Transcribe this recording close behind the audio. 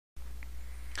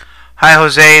Hi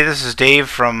Jose, this is Dave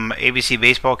from ABC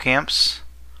Baseball Camps.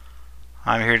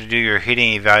 I'm here to do your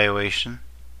hitting evaluation.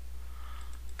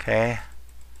 Okay.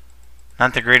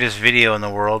 Not the greatest video in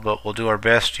the world, but we'll do our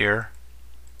best here.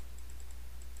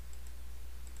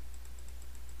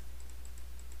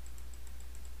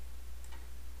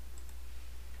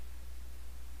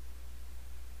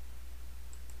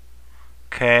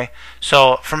 Okay,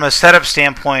 so from a setup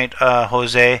standpoint,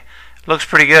 Jose, it looks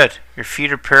pretty good. Your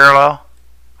feet are parallel.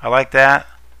 I like that.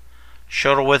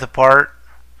 Shoulder width apart.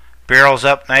 Barrel's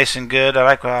up nice and good. I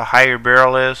like how high your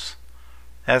barrel is.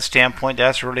 That standpoint,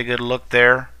 that's a really good look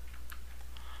there.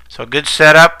 So good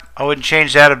setup. I wouldn't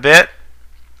change that a bit.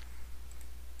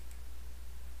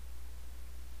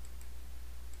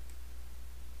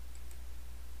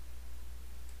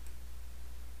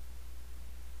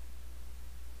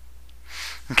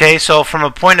 Okay, so from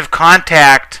a point of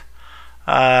contact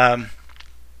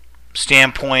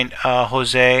standpoint,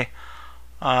 Jose,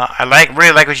 I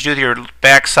really like what you do with your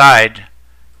back side.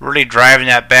 Really driving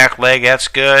that back leg, that's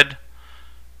good.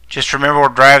 Just remember, we're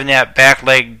driving that back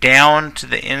leg down to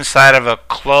the inside of a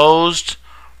closed,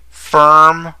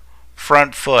 firm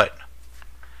front foot.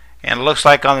 And it looks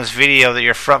like on this video that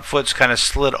your front foot's kind of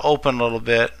slid open a little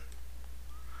bit.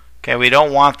 Okay, we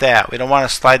don't want that. We don't want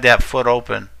to slide that foot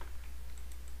open.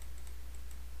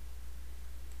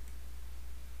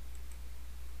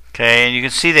 Okay, and you can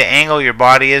see the angle your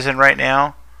body is in right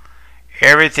now.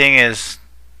 Everything is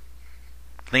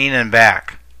leaning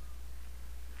back,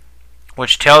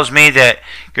 which tells me that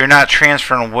you're not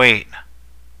transferring weight.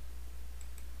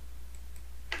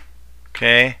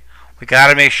 Okay, we got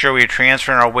to make sure we're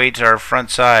transferring our weight to our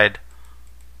front side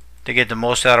to get the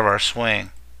most out of our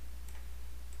swing.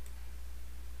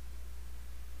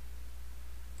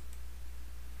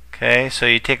 Okay, so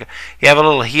you have a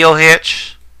little heel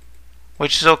hitch,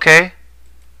 which is okay.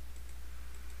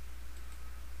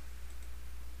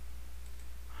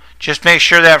 Just make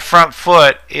sure that front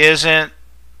foot isn't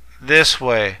this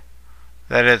way,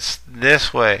 that it's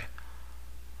this way.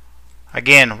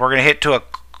 Again, we're going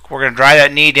to drive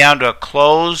that knee down to a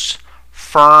closed,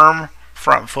 firm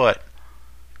front foot.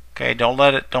 Okay, don't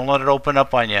let it open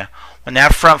up on you. When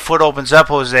that front foot opens up,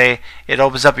 Jose, it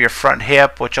opens up your front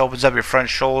hip, which opens up your front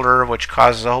shoulder, which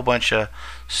causes a whole bunch of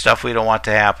stuff we don't want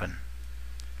to happen.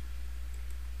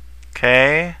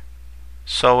 Okay,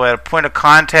 so at a point of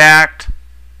contact,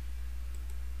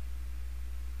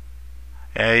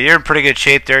 yeah, you're in pretty good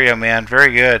shape there, young man.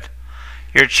 Very good.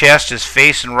 Your chest is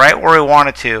facing right where we want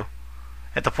it to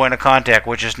at the point of contact,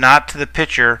 which is not to the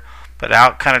pitcher, but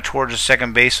out kind of towards the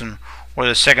second baseman, where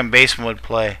the second baseman would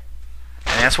play.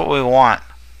 And that's what we want.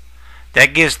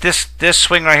 That gives this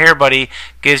swing right here, buddy,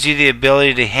 gives you the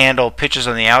ability to handle pitches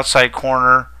on the outside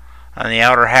corner, on the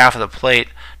outer half of the plate,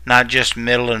 not just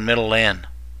middle and middle in,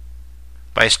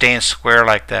 by staying square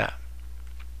like that.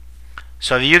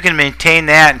 So if you can maintain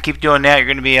that and keep doing that, you're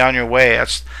going to be on your way.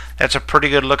 That's a pretty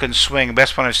good looking swing.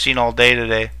 Best one I've seen all day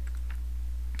today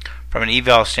from an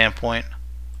eval standpoint.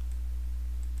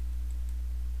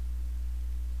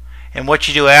 And what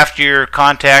you do after your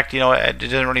contact, it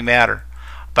doesn't really matter.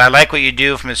 But I like what you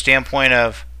do from the standpoint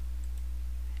of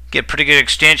get pretty good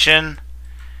extension.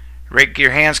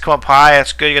 Your hands come up high.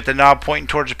 That's good. You got the knob pointing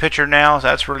towards the pitcher now. So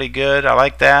that's really good. I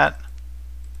like that.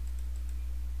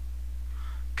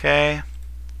 Okay.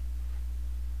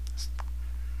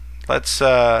 Let's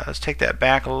take that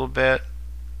back a little bit.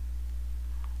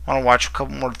 I want to watch a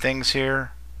couple more things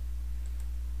here.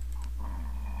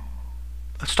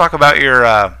 Let's talk about your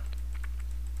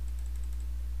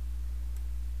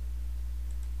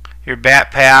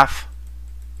bat path.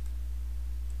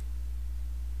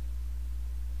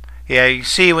 Yeah, you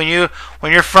see when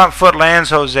your front foot lands,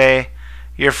 Jose,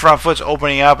 your front foot's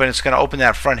opening up and it's going to open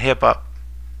that front hip up.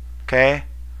 Okay?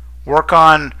 Work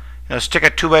on, stick a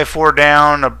 2x4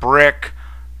 down, a brick,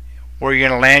 where you're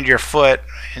going to land your foot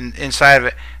inside of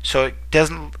it, so it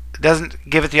doesn't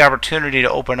give it the opportunity to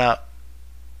open up.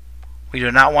 We do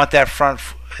not want that front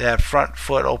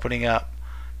foot opening up.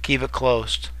 Keep it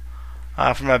closed.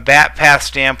 From a bat path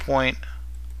standpoint,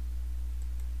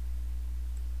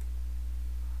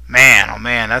 man, oh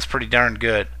man, that's pretty darn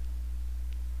good.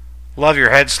 Love your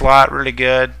head slot, really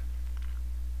good.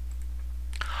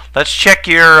 Let's check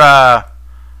your,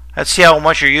 let's see how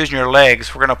much you're using your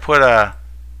legs. We're going to put a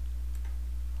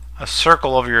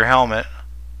circle over your helmet.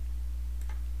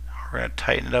 We're going to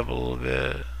tighten it up a little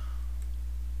bit.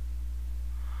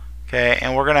 Okay,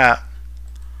 and we're going to,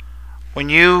 when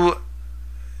you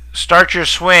start your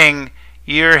swing,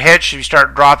 your head should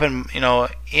start dropping,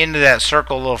 into that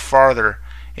circle a little farther.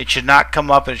 It should not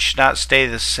come up and it should not stay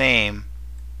the same.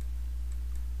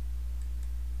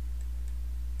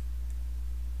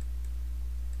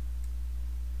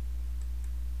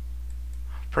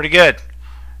 Pretty good.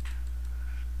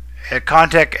 At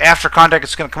contact, after contact,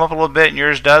 it's going to come up a little bit, and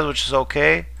yours does, which is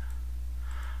okay.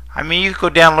 I mean, you could go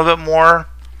down a little bit more.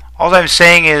 All I'm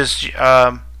saying is,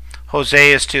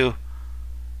 Jose, is to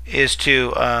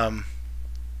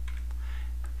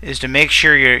make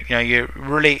sure you're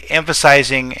really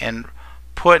emphasizing and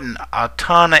putting a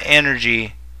ton of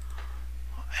energy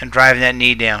and driving that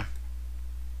knee down.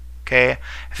 Okay,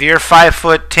 if you're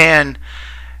 5'10"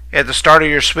 at the start of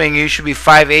your swing, you should be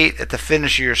 5'8" at the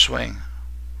finish of your swing,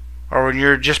 or when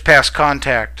you're just past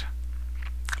contact.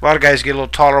 A lot of guys get a little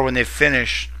taller when they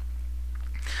finish,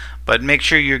 but make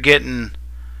sure you're getting,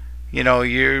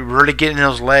 you're really getting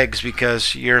those legs,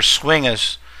 because your swing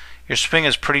is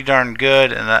pretty darn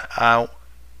good, and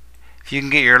if you can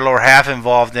get your lower half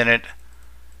involved in it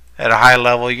at a high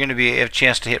level, you're going to have a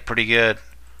chance to hit pretty good.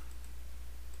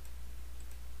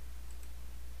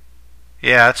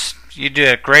 Yeah, you do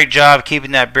a great job keeping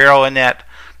that barrel in that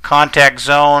contact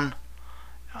zone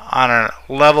on a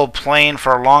level plane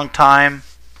for a long time,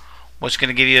 which is going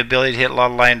to give you the ability to hit a lot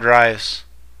of line drives.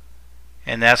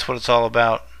 And that's what it's all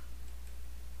about.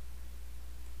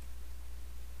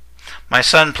 My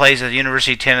son plays at the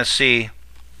University of Tennessee,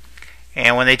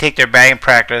 and when they take their batting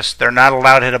practice, they're not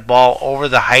allowed to hit a ball over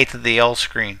the height of the L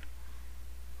screen.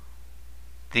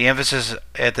 The emphasis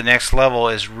at the next level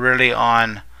is really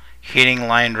on hitting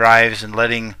line drives and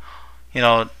letting,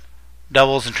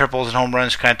 doubles and triples and home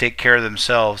runs kind of take care of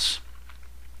themselves.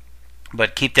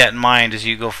 But keep that in mind as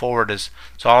you go forward. It's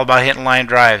all about hitting line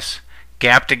drives,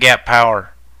 gap to gap power.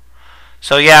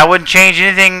 So yeah, I wouldn't change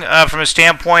anything from a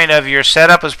standpoint of your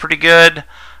setup is pretty good.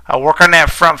 Work on that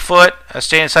front foot,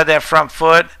 stay inside that front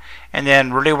foot, and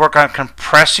then really work on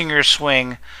compressing your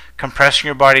swing, compressing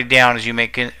your body down as you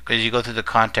go through the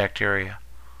contact area.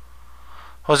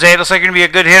 Jose, it looks like you're going to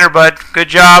be a good hitter, bud. Good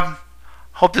job.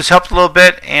 Hope this helped a little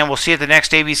bit, and we'll see you at the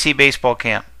next ABC baseball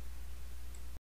camp.